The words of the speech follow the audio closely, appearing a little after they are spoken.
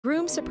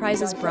Groom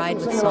surprises bride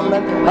with song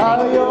at their How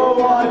wedding. your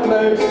wife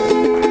moves,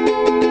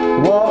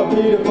 what a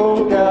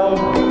beautiful girl.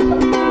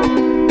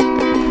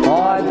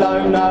 I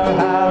don't know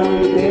how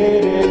you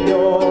did it,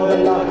 you're the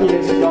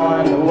luckiest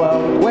guy in the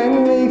world.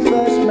 When we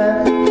first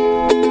met,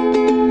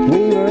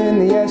 we were in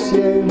the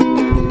SU.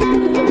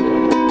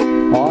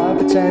 I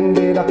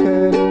pretended I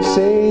couldn't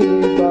see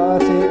you,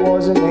 but it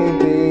wasn't me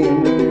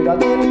being rude. I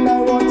didn't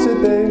know what to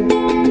do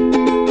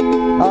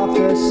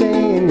after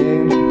seeing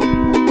you.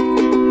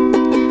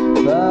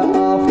 But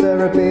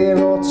after a beer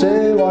or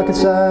two I could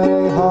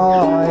say,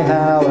 hi,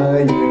 how are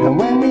you? And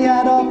when we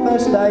had our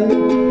first date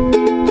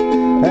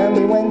and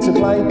we went to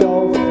play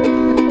golf, I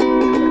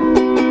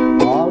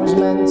was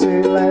meant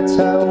to let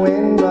her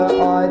win, but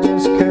I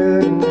just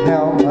couldn't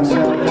help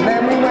myself. And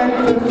then we went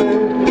for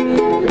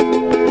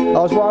food, I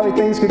was worried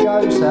things could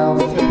go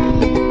south.